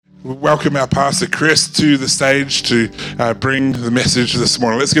welcome our pastor Chris to the stage to bring the message this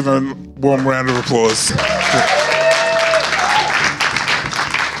morning. Let's give him a warm round of applause.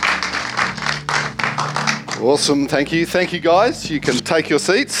 Awesome, thank you. Thank you, guys. You can take your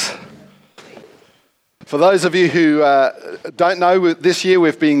seats. For those of you who don't know, this year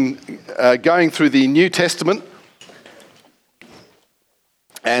we've been going through the New Testament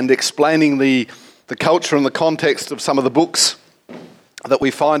and explaining the culture and the context of some of the books that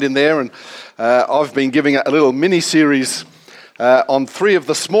we find in there. And I've been giving a little mini-series on three of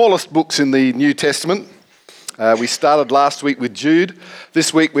the smallest books in the New Testament. We started last week with Jude.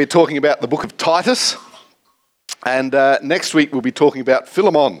 This week we're talking about the book of Titus. And next week we'll be talking about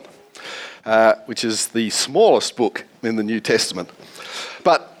Philemon, which is the smallest book in the New Testament.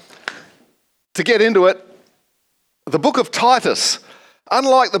 But to get into it, the book of Titus,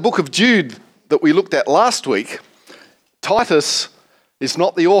 unlike the book of Jude that we looked at last week, Titus is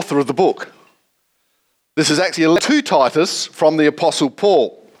not the author of the book. This is actually a letter to Titus from the Apostle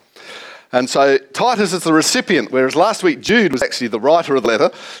Paul. And so Titus is the recipient, whereas last week Jude was actually the writer of the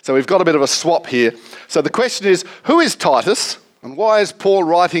letter. So we've got a bit of a swap here. So the question is, who is Titus and why is Paul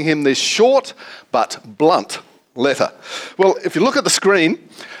writing him this short but blunt letter? Well, if you look at the screen,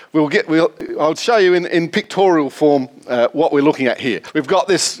 I'll show you in pictorial form what we're looking at here. We've got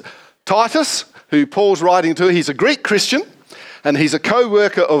this Titus, who Paul's writing to. He's a Greek Christian and he's a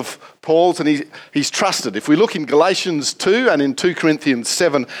co-worker of Paul's, and he's trusted. If we look in Galatians 2 and in 2 Corinthians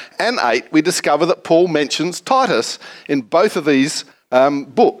 7 and 8, we discover that Paul mentions Titus in both of these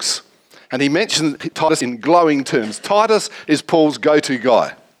books. And he mentions Titus in glowing terms. Titus is Paul's go-to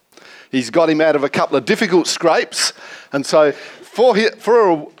guy. He's got him out of a couple of difficult scrapes. And so for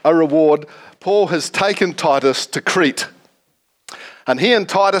a reward, Paul has taken Titus to Crete. And he and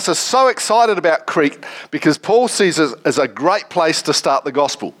Titus are so excited about Crete because Paul sees it as a great place to start the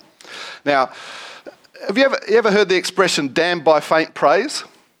gospel. Now, have you ever heard the expression damned by faint praise?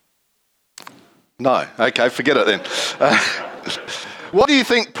 No. Okay, forget it then. What do you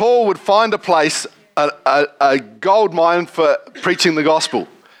think Paul would find a place, a gold mine for preaching the gospel?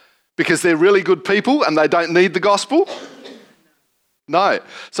 Because they're really good people and they don't need the gospel? No.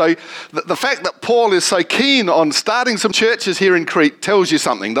 So the fact that Paul is so keen on starting some churches here in Crete tells you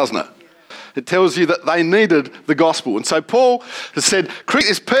something, doesn't it? It tells you that they needed the gospel. And so Paul has said, Crete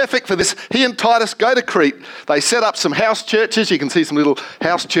is perfect for this. He and Titus go to Crete. They set up some house churches. You can see some little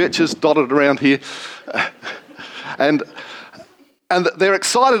house churches dotted around here. And they're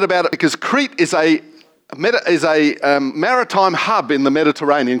excited about it because Crete is a maritime hub in the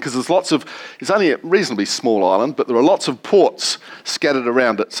Mediterranean because it's only a reasonably small island, but there are lots of ports scattered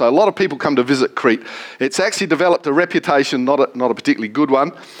around it. So a lot of people come to visit Crete. It's actually developed a reputation, not a particularly good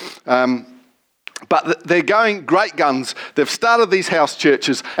one. But they're going great guns. They've started these house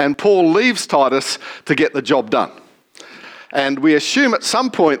churches and Paul leaves Titus to get the job done. And we assume at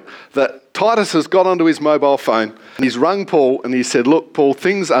some point that Titus has got onto his mobile phone and he's rung Paul and he said, look, Paul,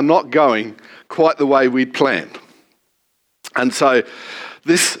 things are not going quite the way we'd planned. And so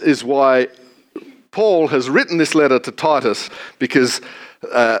this is why Paul has written this letter to Titus, because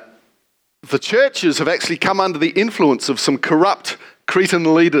the churches have actually come under the influence of some corrupt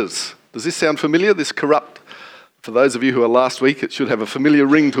Cretan leaders. Does this sound familiar, this corrupt? For those of you who are last week, it should have a familiar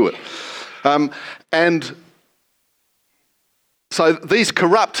ring to it. And so these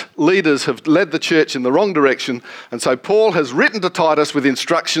corrupt leaders have led the church in the wrong direction, and so Paul has written to Titus with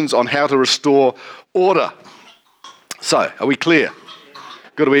instructions on how to restore order. So, are we clear?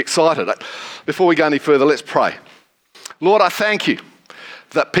 Got to be excited. Before we go any further, let's pray. Lord, I thank you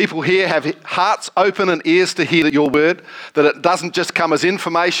that people here have hearts open and ears to hear your word, that it doesn't just come as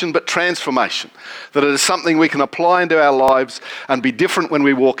information but transformation, that it is something we can apply into our lives and be different when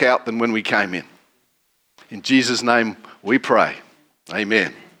we walk out than when we came in. In Jesus' name we pray.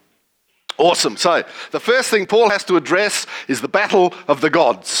 Amen. Awesome. So the first thing Paul has to address is the battle of the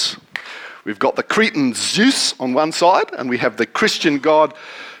gods. We've got the Cretan Zeus on one side and we have the Christian God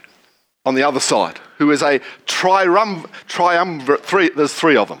on the other side, who is a triumvirate. There's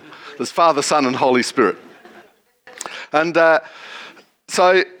three of them. There's Father, Son, and Holy Spirit. And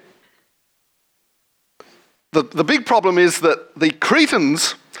so the big problem is that the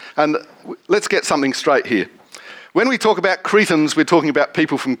Cretans, and let's get something straight here. When we talk about Cretans, we're talking about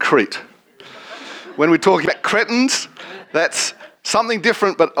people from Crete. When we're talking about Cretans, that's something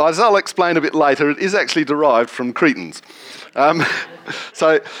different, but as I'll explain a bit later, it is actually derived from Cretans.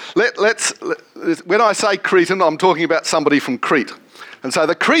 So when I say Cretan, I'm talking about somebody from Crete. And so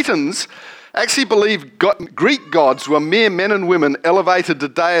the Cretans actually believed Greek gods were mere men and women elevated to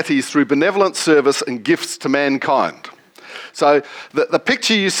deities through benevolent service and gifts to mankind. So the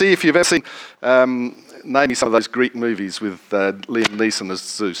picture you see, if you've ever seen, name me some of those Greek movies with Liam Neeson as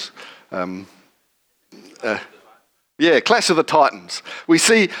Zeus. Clash of the Titans. We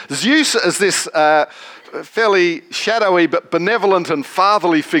see Zeus as this fairly shadowy but benevolent and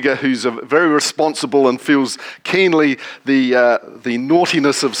fatherly figure who's very responsible and feels keenly the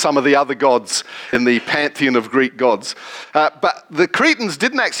naughtiness of some of the other gods in the pantheon of Greek gods. But the Cretans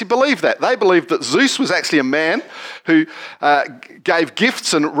didn't actually believe that. They believed that Zeus was actually a man who gave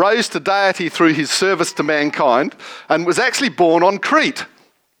gifts and rose to deity through his service to mankind and was actually born on Crete.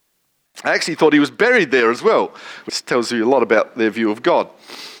 I actually thought he was buried there as well, which tells you a lot about their view of God.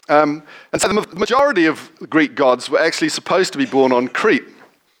 And so the majority of Greek gods were actually supposed to be born on Crete.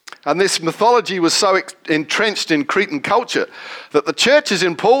 And this mythology was so entrenched in Cretan culture that the churches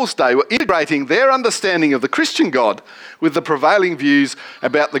in Paul's day were integrating their understanding of the Christian God with the prevailing views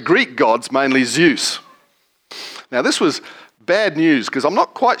about the Greek gods, mainly Zeus. Now this was bad news because I'm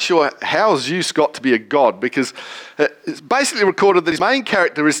not quite sure how Zeus got to be a god, because it's basically recorded that his main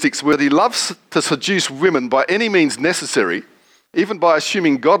characteristics were that he loves to seduce women by any means necessary, even by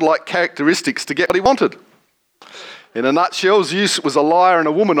assuming godlike characteristics to get what he wanted. In a nutshell, Zeus was a liar and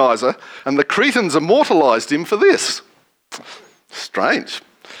a womanizer, and the Cretans immortalised him for this. Strange.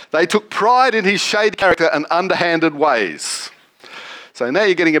 They took pride in his shady character and underhanded ways. So now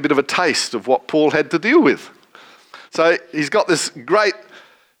you're getting a bit of a taste of what Paul had to deal with. So he's got this great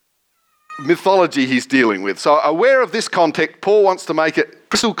mythology he's dealing with. So aware of this context, Paul wants to make it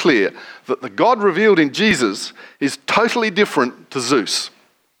crystal clear that the God revealed in Jesus is totally different to Zeus.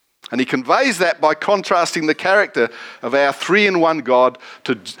 And he conveys that by contrasting the character of our three-in-one God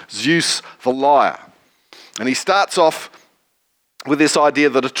to Zeus the liar. And he starts off with this idea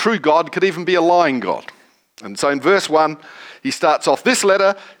that a true God could even be a lying God. And so in verse 1, he starts off, "This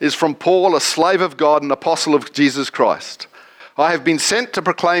letter is from Paul, a slave of God and apostle of Jesus Christ. I have been sent to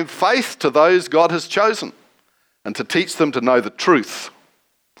proclaim faith to those God has chosen and to teach them to know the truth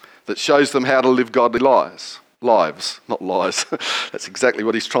that shows them how to live godly lives, not lies." That's exactly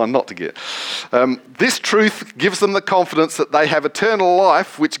what he's trying not to get. This truth gives them the confidence that they have eternal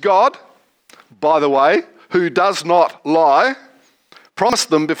life, which God, by the way, who does not lie,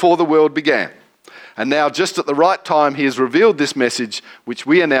 promised them before the world began. And now, just at the right time, he has revealed this message, which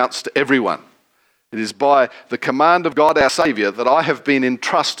we announce to everyone. It is by the command of God our Saviour that I have been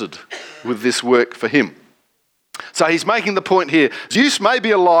entrusted with this work for him. So he's making the point here. Zeus may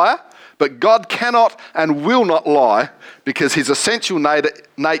be a liar, but God cannot and will not lie, because his essential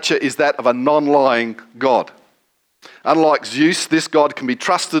nature is that of a non-lying God. Unlike Zeus, this God can be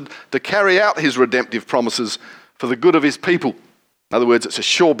trusted to carry out his redemptive promises for the good of his people. In other words, it's a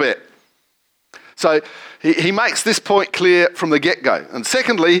sure bet. So he makes this point clear from the get-go. And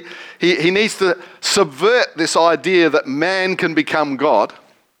secondly, he needs to subvert this idea that man can become God.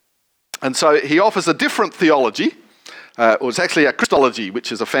 And so he offers a different theology, or it's actually a Christology,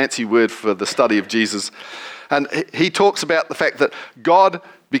 which is a fancy word for the study of Jesus. And he talks about the fact that God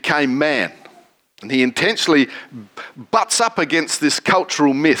became man. And he intentionally butts up against this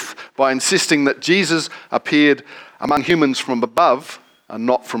cultural myth by insisting that Jesus appeared among humans from above and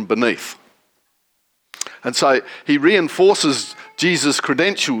not from beneath. And so he reinforces Jesus'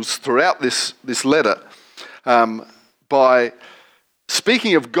 credentials throughout this letter by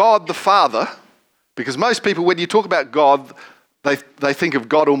speaking of God the Father, because most people, when you talk about God, they think of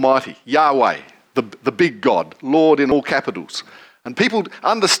God Almighty, Yahweh, the big God, Lord in all capitals. And people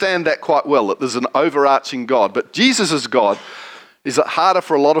understand that quite well, that there's an overarching God. But Jesus as God is harder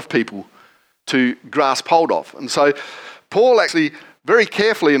for a lot of people to grasp hold of. And so Paul actually very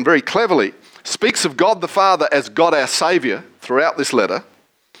carefully and very cleverly speaks of God the Father as God our Saviour throughout this letter.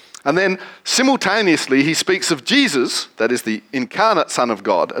 And then simultaneously he speaks of Jesus, that is the incarnate Son of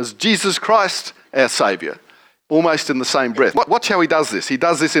God, as Jesus Christ our Saviour, almost in the same breath. Watch how he does this. He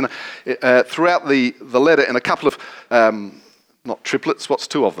does this throughout the letter in a couple of, not triplets, what's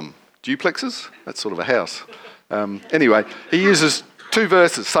two of them? Duplexes? That's sort of a house. Anyway, he uses two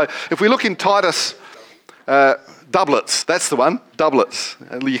verses. So if we look in Titus, doublets, that's the one, doublets.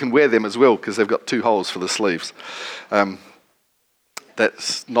 And you can wear them as well because they've got two holes for the sleeves.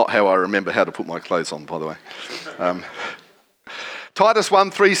 That's not how I remember how to put my clothes on, by the way. Titus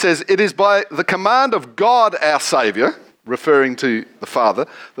 1:3 says, "It is by the command of God our Saviour," referring to the Father,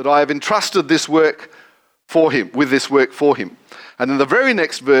 "that I have entrusted this work for him, with this work for him." And in the very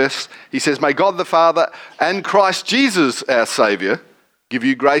next verse, he says, "May God the Father and Christ Jesus our Saviour give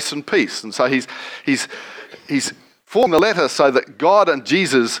you grace and peace." And so he's formed the letter so that God and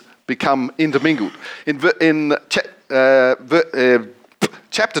Jesus become intermingled. In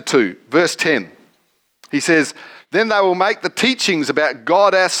chapter 2, verse 10, he says, Then they will make the teachings about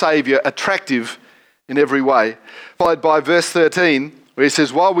God our Saviour attractive in every way. Followed by verse 13, where he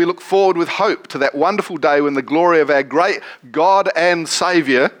says, while we look forward with hope to that wonderful day when the glory of our great God and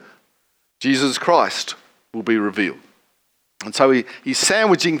Saviour, Jesus Christ, will be revealed. And so he's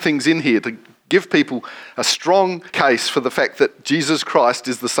sandwiching things in here to give people a strong case for the fact that Jesus Christ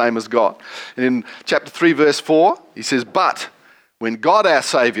is the same as God. And in chapter 3, verse 4, he says, but when God our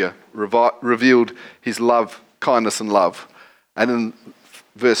Saviour revealed his love, kindness and love. And in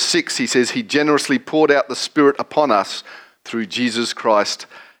verse 6, he says, he generously poured out the Spirit upon us through Jesus Christ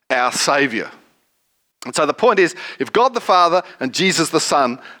our Saviour. And so the point is, if God the Father and Jesus the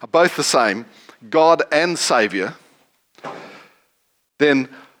Son are both the same, God and Saviour, then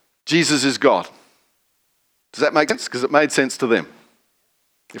Jesus is God. Does that make sense? Because it made sense to them.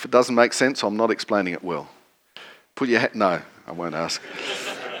 If it doesn't make sense, I'm not explaining it well. Put your hand... No, I won't ask.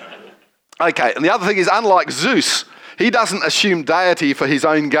 Okay, and the other thing is, unlike Zeus, he doesn't assume deity for his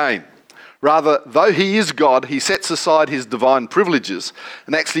own gain. Rather, though he is God, he sets aside his divine privileges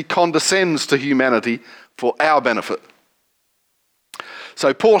and actually condescends to humanity for our benefit.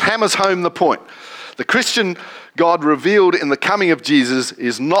 So Paul hammers home the point. The Christian God revealed in the coming of Jesus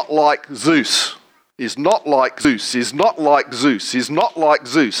is not like Zeus. Is not like Zeus. Is not like Zeus. Is not like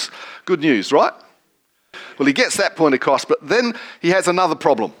Zeus. Good news, right? Well, he gets that point across, but then he has another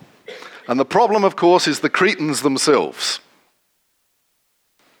problem. And the problem, of course, is the Cretans themselves.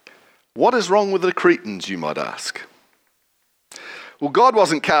 What is wrong with the Cretans, you might ask? Well, God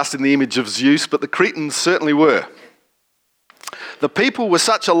wasn't cast in the image of Zeus, but the Cretans certainly were. The people were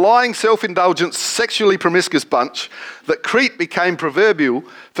such a lying, self-indulgent, sexually promiscuous bunch that Crete became proverbial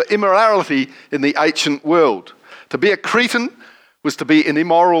for immorality in the ancient world. To be a Cretan was to be an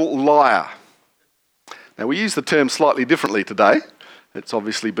immoral liar. Now, we use the term slightly differently today. It's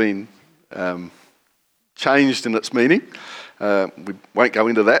obviously been changed in its meaning. We won't go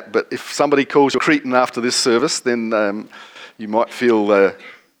into that, but if somebody calls you a Cretan after this service, then you might feel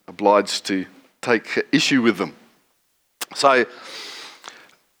obliged to take issue with them. So,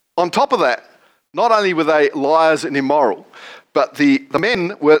 on top of that, not only were they liars and immoral, but the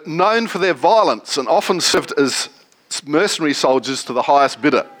men were known for their violence and often served as mercenary soldiers to the highest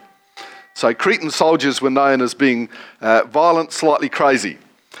bidder. So Cretan soldiers were known as being violent, slightly crazy.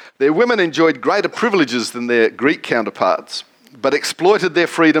 Their women enjoyed greater privileges than their Greek counterparts, but exploited their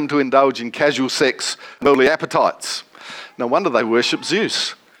freedom to indulge in casual sex and worldly appetites. No wonder they worshipped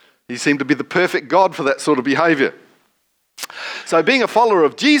Zeus. He seemed to be the perfect god for that sort of behaviour. So being a follower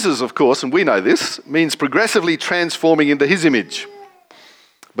of Jesus, of course, and we know this, means progressively transforming into his image.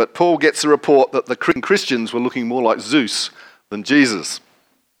 But Paul gets the report that the Cretan Christians were looking more like Zeus than Jesus.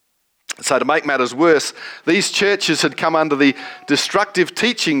 So to make matters worse, these churches had come under the destructive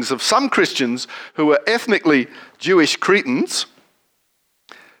teachings of some Christians who were ethnically Jewish Cretans,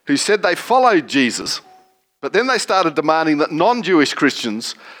 who said they followed Jesus, but then they started demanding that non-Jewish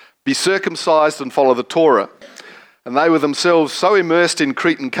Christians be circumcised and follow the Torah. And they were themselves so immersed in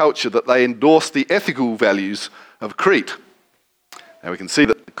Cretan culture that they endorsed the ethical values of Crete. Now we can see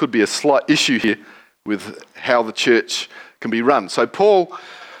that there could be a slight issue here with how the church can be run. So Paul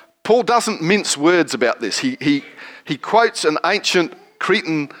doesn't mince words about this. He quotes an ancient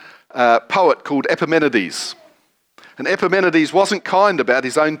Cretan poet called Epimenides. And Epimenides wasn't kind about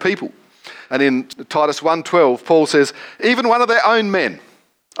his own people. And in Titus 1:12, Paul says, even one of their own men,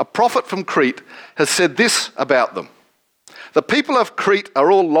 a prophet from Crete, has said this about them. The people of Crete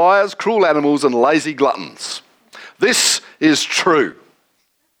are all liars, cruel animals, and lazy gluttons. This is true.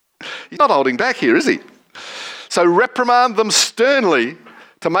 He's not holding back here, is he? So reprimand them sternly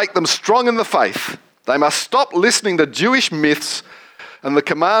to make them strong in the faith. They must stop listening to Jewish myths and the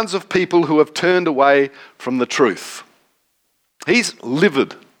commands of people who have turned away from the truth. He's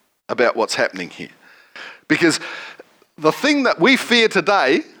livid about what's happening here. Because the thing that we fear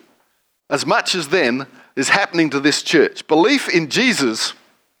today, as much as then, is happening to this church. Belief in Jesus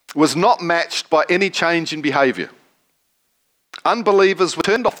was not matched by any change in behaviour. Unbelievers were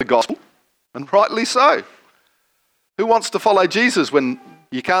turned off the gospel, and rightly so. Who wants to follow Jesus when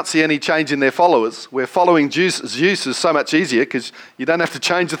you can't see any change in their followers? Where following Zeus is so much easier because you don't have to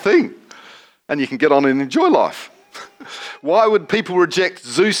change a thing and you can get on and enjoy life. Why would people reject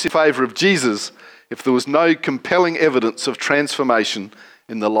Zeus in favour of Jesus if there was no compelling evidence of transformation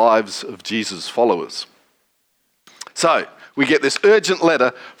in the lives of Jesus' followers? So, we get this urgent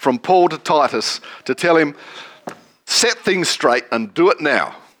letter from Paul to Titus to tell him, set things straight and do it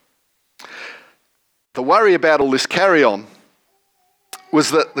now. The worry about all this carry-on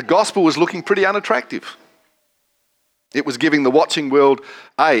was that the gospel was looking pretty unattractive. It was giving the watching world,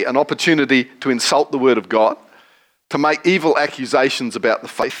 an opportunity to insult the word of God, to make evil accusations about the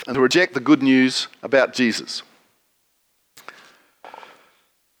faith, and to reject the good news about Jesus.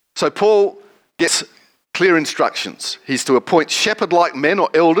 So Paul gets clear instructions. He's to appoint shepherd-like men or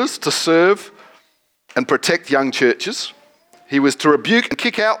elders to serve and protect young churches. He was to rebuke and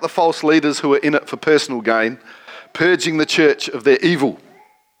kick out the false leaders who were in it for personal gain, purging the church of their evil.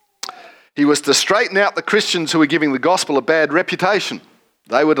 He was to straighten out the Christians who were giving the gospel a bad reputation.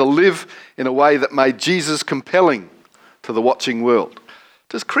 They were to live in a way that made Jesus compelling to the watching world.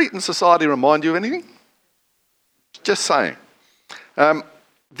 Does Cretan society remind you of anything? Just saying.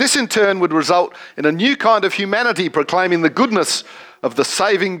 This in turn would result in a new kind of humanity proclaiming the goodness of the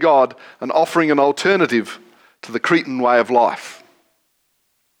saving God and offering an alternative to the Cretan way of life.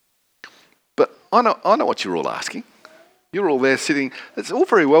 But I know what you're all asking. You're all there sitting. It's all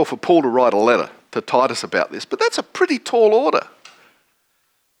very well for Paul to write a letter to Titus about this, but that's a pretty tall order.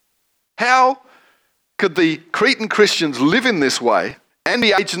 How could the Cretan Christians live in this way and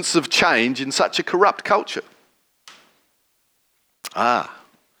be agents of change in such a corrupt culture? That's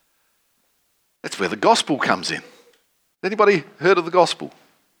where the gospel comes in. Anybody heard of the gospel?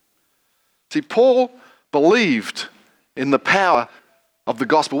 See, Paul believed in the power of the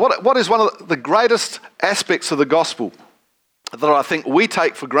gospel. What is one of the greatest aspects of the gospel that I think we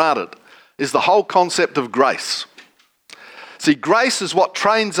take for granted is the whole concept of grace. See, grace is what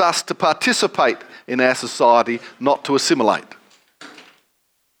trains us to participate in our society, not to assimilate.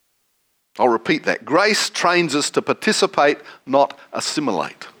 I'll repeat that. Grace trains us to participate, not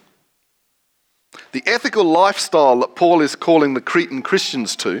assimilate. The ethical lifestyle that Paul is calling the Cretan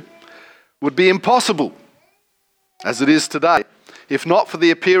Christians to would be impossible, as it is today, if not for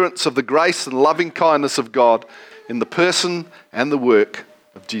the appearance of the grace and loving kindness of God in the person and the work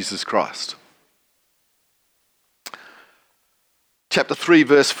of Jesus Christ. Chapter 3,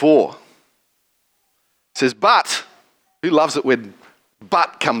 verse 4 says, but, who loves it when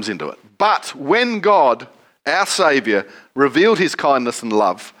but comes into it? But when God, our Saviour, revealed his kindness and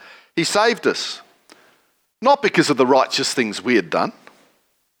love, he saved us. Not because of the righteous things we had done,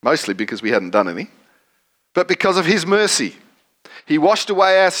 mostly because we hadn't done any, but because of his mercy. He washed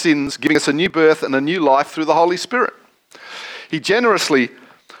away our sins, giving us a new birth and a new life through the Holy Spirit. He generously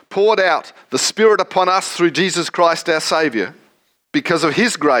poured out the Spirit upon us through Jesus Christ our Saviour. Because of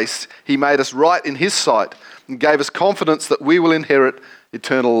his grace, he made us right in his sight and gave us confidence that we will inherit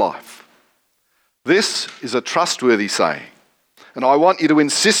eternal life. This is a trustworthy saying. And I want you to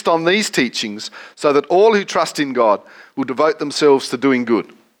insist on these teachings so that all who trust in God will devote themselves to doing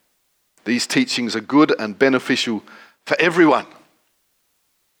good. These teachings are good and beneficial for everyone.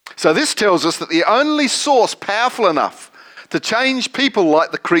 So this tells us that the only source powerful enough to change people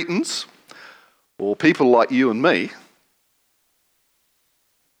like the Cretans, or people like you and me,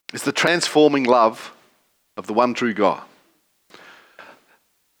 is the transforming love of the one true God.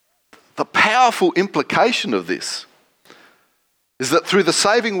 The powerful implication of this is that through the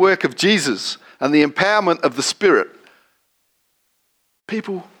saving work of Jesus and the empowerment of the Spirit,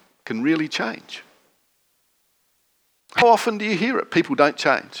 people can really change. How often do you hear it? People don't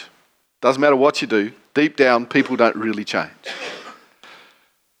change. Doesn't matter what you do, deep down, people don't really change.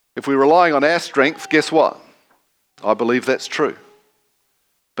 If we're relying on our strength, guess what? I believe that's true.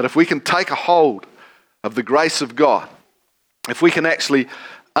 But if we can take a hold of the grace of God, if we can actually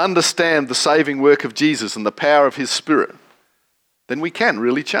understand the saving work of Jesus and the power of his Spirit, then we can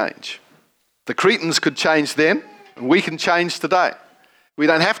really change. The Cretans could change then, and we can change today. We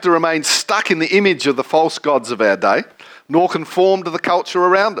don't have to remain stuck in the image of the false gods of our day, nor conform to the culture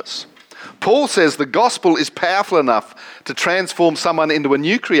around us. Paul says the gospel is powerful enough to transform someone into a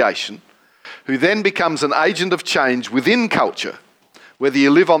new creation, who then becomes an agent of change within culture, whether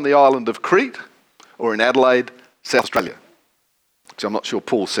you live on the island of Crete or in Adelaide, South Australia. Which I'm not sure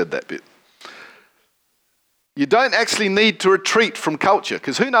Paul said that bit. You don't actually need to retreat from culture,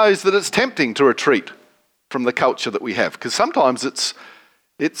 because who knows that it's tempting to retreat from the culture that we have, because sometimes it's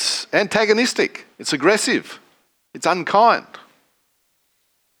antagonistic, it's aggressive, it's unkind.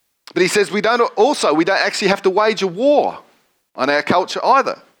 But he says we don't actually have to wage a war on our culture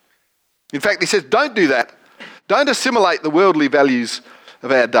either. In fact, he says don't do that. Don't assimilate the worldly values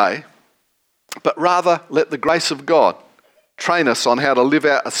of our day, but rather let the grace of God train us on how to live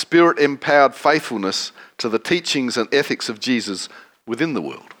out a Spirit-empowered faithfulness to the teachings and ethics of Jesus within the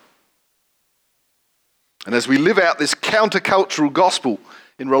world. And as we live out this countercultural gospel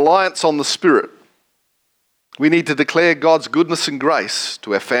in reliance on the Spirit, we need to declare God's goodness and grace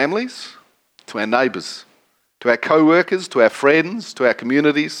to our families, to our neighbours, to our co-workers, to our friends, to our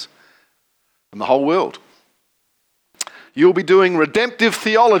communities, and the whole world. You'll be doing redemptive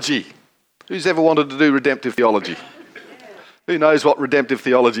theology. Who's ever wanted to do redemptive theology? Who knows what redemptive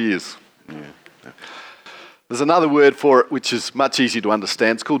theology is? Yeah. There's another word for it which is much easier to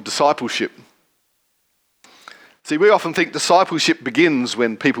understand. It's called discipleship. See, we often think discipleship begins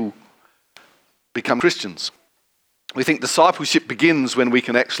when people become Christians. We think discipleship begins when we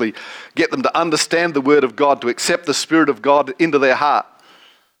can actually get them to understand the Word of God, to accept the Spirit of God into their heart.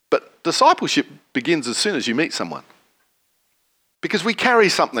 But discipleship begins as soon as you meet someone. Because we carry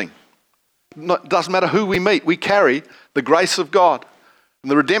something. It doesn't matter who we meet, we carry the grace of God and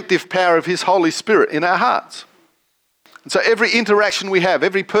the redemptive power of His Holy Spirit in our hearts. And so every interaction we have,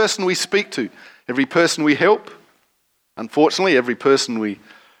 every person we speak to, every person we help, unfortunately, every person we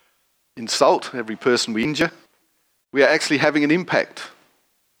insult, every person we injure, we are actually having an impact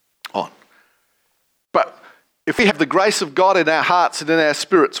on. But if we have the grace of God in our hearts and in our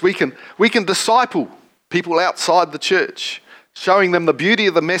spirits, we can disciple people outside the church, showing them the beauty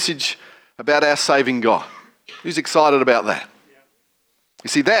of the message about our saving God. Who's excited about that? You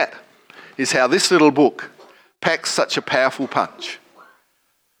see, that is how this little book packs such a powerful punch.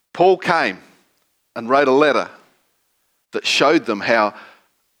 Paul came and wrote a letter that showed them how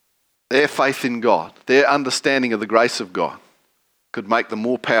their faith in God, their understanding of the grace of God, could make them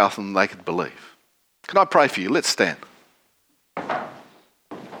more powerful than they could believe. Can I pray for you? Let's stand.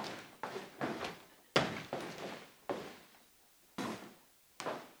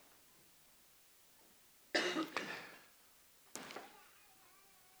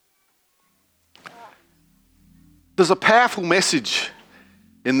 There's a powerful message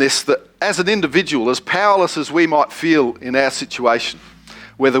in this that as an individual, as powerless as we might feel in our situation,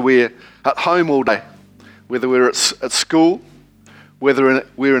 whether we're at home all day, whether we're at school, whether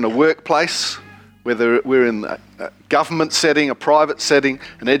we're in a workplace, whether we're in a government setting, a private setting,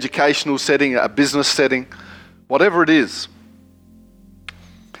 an educational setting, a business setting, whatever it is,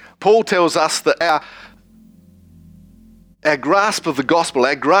 Paul tells us that our grasp of the gospel,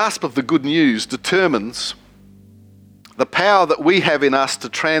 our grasp of the good news determines the power that we have in us to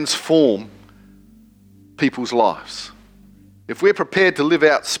transform people's lives. If we're prepared to live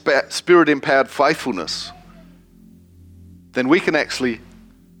out Spirit-empowered faithfulness, then we can actually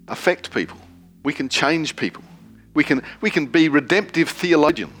affect people. We can change people. We can be redemptive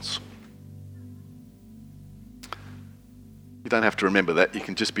theologians. You don't have to remember that. You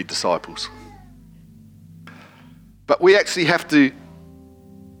can just be disciples. But we actually have to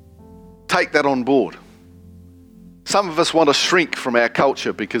take that on board. Some of us want to shrink from our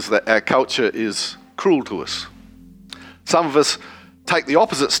culture because our culture is cruel to us. Some of us take the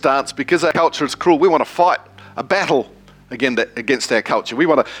opposite stance because our culture is cruel. We want to fight a battle against our culture. We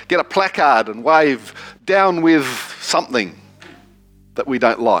want to get a placard and wave down with something that we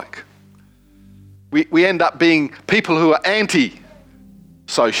don't like. We end up being people who are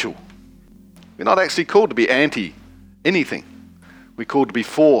anti-social. We're not actually called to be anti-anything. We're called to be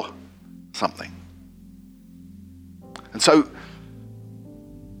for something. And so,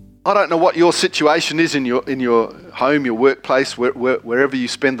 I don't know what your situation is in your home, your workplace, wherever you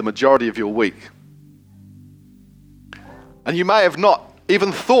spend the majority of your week. And you may have not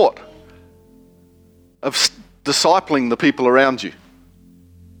even thought of discipling the people around you.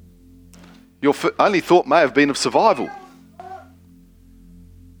 Your only thought may have been of survival.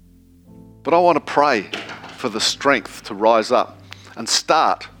 But I want to pray for the strength to rise up and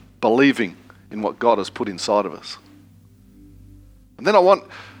start believing in what God has put inside of us. And then I want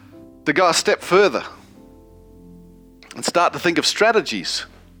to go a step further and start to think of strategies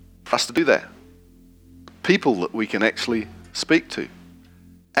for us to do that. People that we can actually speak to.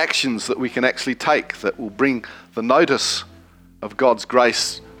 Actions that we can actually take that will bring the notice of God's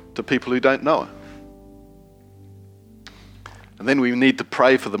grace to people who don't know it. And then we need to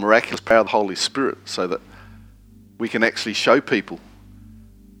pray for the miraculous power of the Holy Spirit so that we can actually show people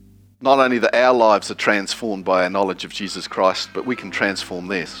not only that our lives are transformed by our knowledge of Jesus Christ, but we can transform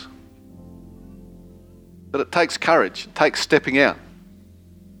theirs. But it takes courage. It takes stepping out.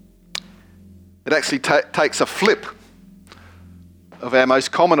 It actually takes a flip of our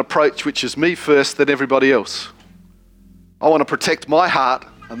most common approach, which is me first, then everybody else. I want to protect my heart,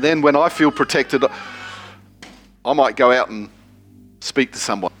 and then when I feel protected, I might go out and speak to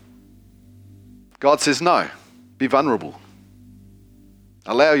someone. God says, no, be vulnerable.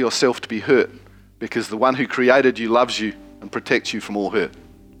 Allow yourself to be hurt, because the one who created you loves you and protects you from all hurt.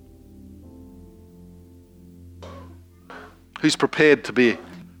 Who's prepared to be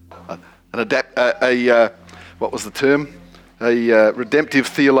what was the term? A redemptive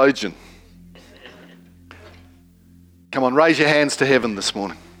theologian? Come on, raise your hands to heaven this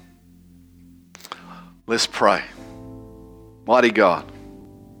morning. Let's pray. Mighty God,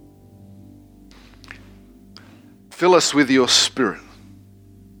 Fill us with your Spirit.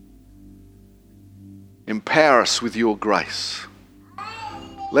 Empower us with your grace.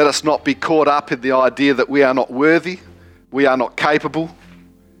 Let us not be caught up in the idea that we are not worthy, we are not capable,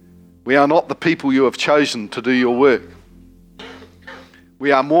 we are not the people you have chosen to do your work.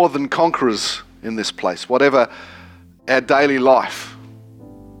 We are more than conquerors in this place, whatever our daily life.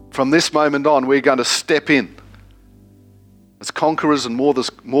 From this moment on, we're going to step in as conquerors and more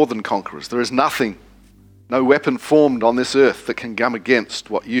than conquerors. There is nothing, no weapon formed on this earth that can come against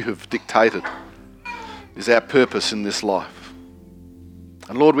what you have dictated is our purpose in this life.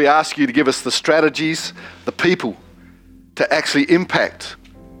 And Lord, we ask you to give us the strategies, the people, to actually impact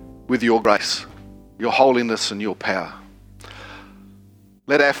with your grace, your holiness and your power.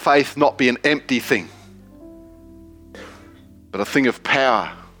 Let our faith not be an empty thing, but a thing of power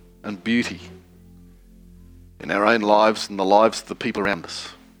and beauty in our own lives and the lives of the people around us.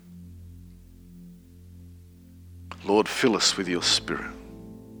 Lord, fill us with your Spirit.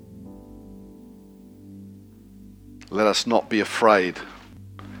 Let us not be afraid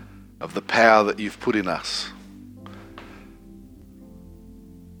of the power that you've put in us,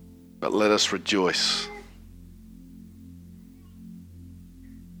 but let us rejoice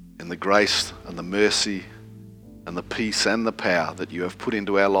in the grace and the mercy and the peace and the power that you have put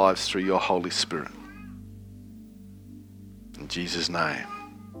into our lives through your Holy Spirit. In Jesus' name,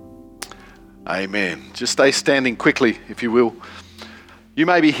 amen. Just stay standing quickly, if you will. You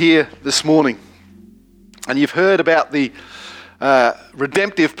may be here this morning and you've heard about the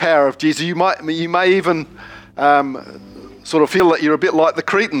redemptive power of Jesus. You may even sort of feel that you're a bit like the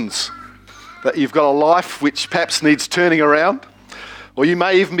Cretans, that you've got a life which perhaps needs turning around, or you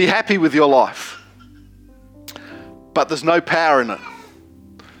may even be happy with your life, but there's no power in it.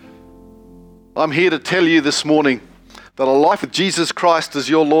 I'm here to tell you this morning that a life with Jesus Christ as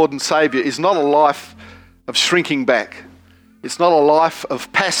your Lord and Saviour is not a life of shrinking back. It's not a life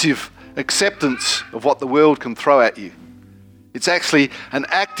of passive acceptance of what the world can throw at you. It's actually an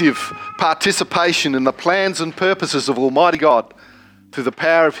active participation in the plans and purposes of Almighty God through the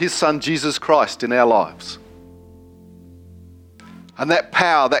power of His Son Jesus Christ in our lives. And that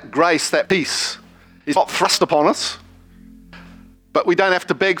power, that grace, that peace is not thrust upon us, but we don't have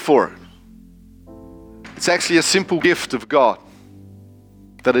to beg for it. It's actually a simple gift of God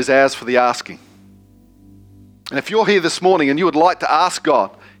that is ours for the asking. And if you're here this morning and you would like to ask God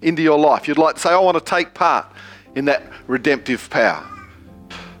into your life, you'd like to say, I want to take part in that redemptive power.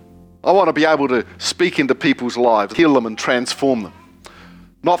 I want to be able to speak into people's lives, heal them and transform them.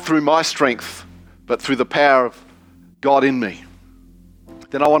 Not through my strength, but through the power of God in me.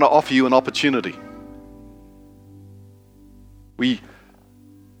 Then I want to offer you an opportunity.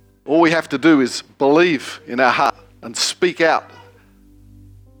 All we have to do is believe in our heart and speak out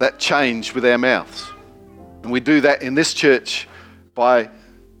that change with our mouths. And we do that in this church by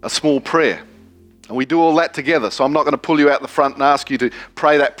a small prayer. And we do all that together. So I'm not going to pull you out the front and ask you to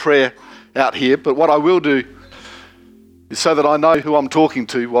pray that prayer out here. But what I will do is, so that I know who I'm talking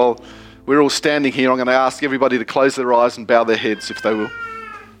to while we're all standing here, I'm going to ask everybody to close their eyes and bow their heads if they will.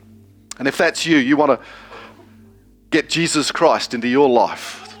 And if that's you, you want to get Jesus Christ into your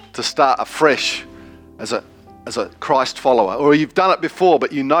life, to start afresh as a Christ follower. Or you've done it before,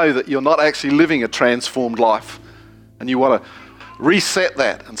 but you know that you're not actually living a transformed life, and you want to reset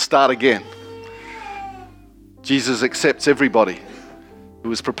that and start again. Jesus accepts everybody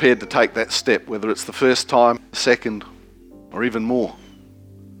who is prepared to take that step, whether it's the first time, second, or even more.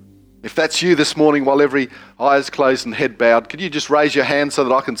 If that's you this morning, while every eye is closed and head bowed, could you just raise your hand so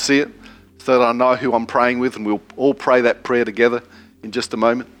that I can see it, so that I know who I'm praying with, and we'll all pray that prayer together in just a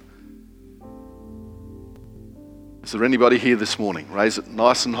moment. Is there anybody here this morning? Raise it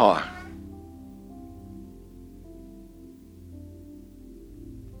nice and high.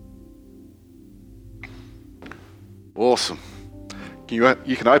 Awesome. You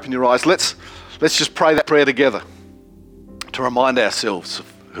can open your eyes. Let's just pray that prayer together to remind ourselves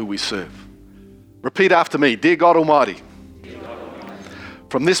of who we serve. Repeat after me. Dear God Almighty,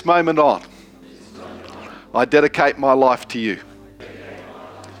 from this moment on, I dedicate my life to you.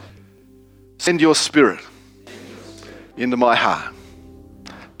 Send your Spirit into my heart.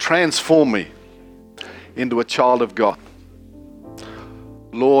 Transform me into a child of God.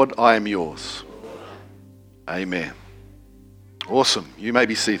 Lord, I am yours. Amen. Awesome. You may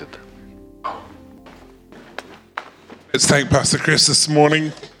be seated. Let's thank Pastor Chris this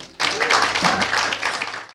morning.